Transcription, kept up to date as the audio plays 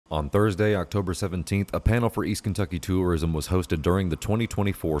On Thursday, October 17th, a panel for East Kentucky tourism was hosted during the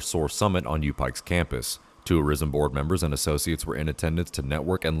 2024 SOAR Summit on UPIKE's campus. Tourism board members and associates were in attendance to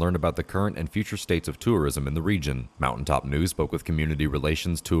network and learn about the current and future states of tourism in the region. Mountaintop News spoke with Community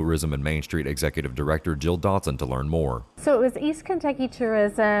Relations, Tourism, and Main Street Executive Director Jill Dotson to learn more. So it was East Kentucky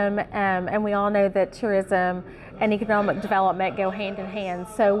tourism, and we all know that tourism and economic development go hand in hand.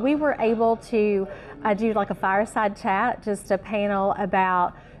 So we were able to do like a fireside chat, just a panel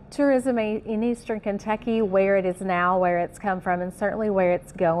about tourism in Eastern Kentucky, where it is now, where it's come from, and certainly where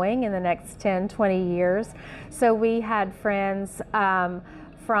it's going in the next 10, 20 years. So we had friends from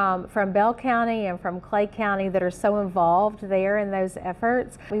Bell County and from Clay County that are so involved there in those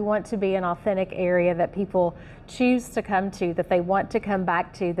efforts. We want to be an authentic area that people choose to come to, that they want to come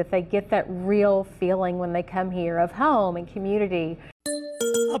back to, that they get that real feeling when they come here of home and community.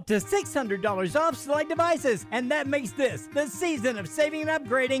 Up to $600 off select devices, and that makes this the season of saving and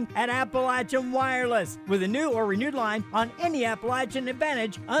upgrading at Appalachian Wireless with a new or renewed line on any Appalachian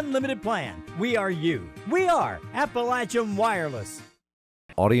Advantage unlimited plan. We are you. We are Appalachian Wireless.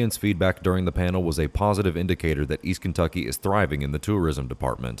 Audience feedback during the panel was a positive indicator that East Kentucky is thriving in the tourism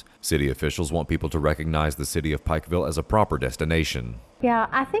department. City officials want people to recognize the city of Pikeville as a proper destination. Yeah,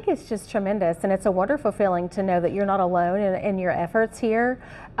 I think it's just tremendous, and it's a wonderful feeling to know that you're not alone in your efforts here.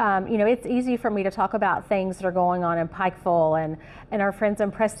 You know, it's easy for me to talk about things that are going on in Pikeville and our friends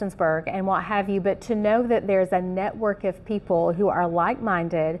in Prestonsburg and what have you, but to know that there's a network of people who are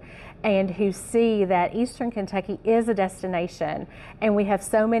like-minded and who see that Eastern Kentucky is a destination and we have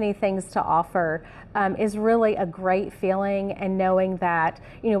so many things to offer is really a great feeling, and knowing that,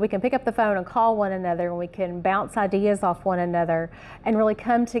 you know, we can pick up the phone and call one another and we can bounce ideas off one another and really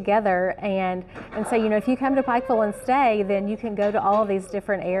come together and say, you know, if you come to Pikeville and stay, then you can go to all of these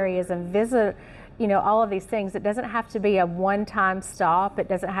different areas and visit, you know, all of these things. It doesn't have to be a one-time stop. It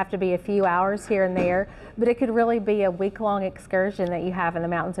doesn't have to be a few hours here and there, but it could really be a week-long excursion that you have in the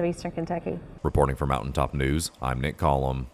mountains of Eastern Kentucky. Reporting for Mountaintop News, I'm Nick Collum.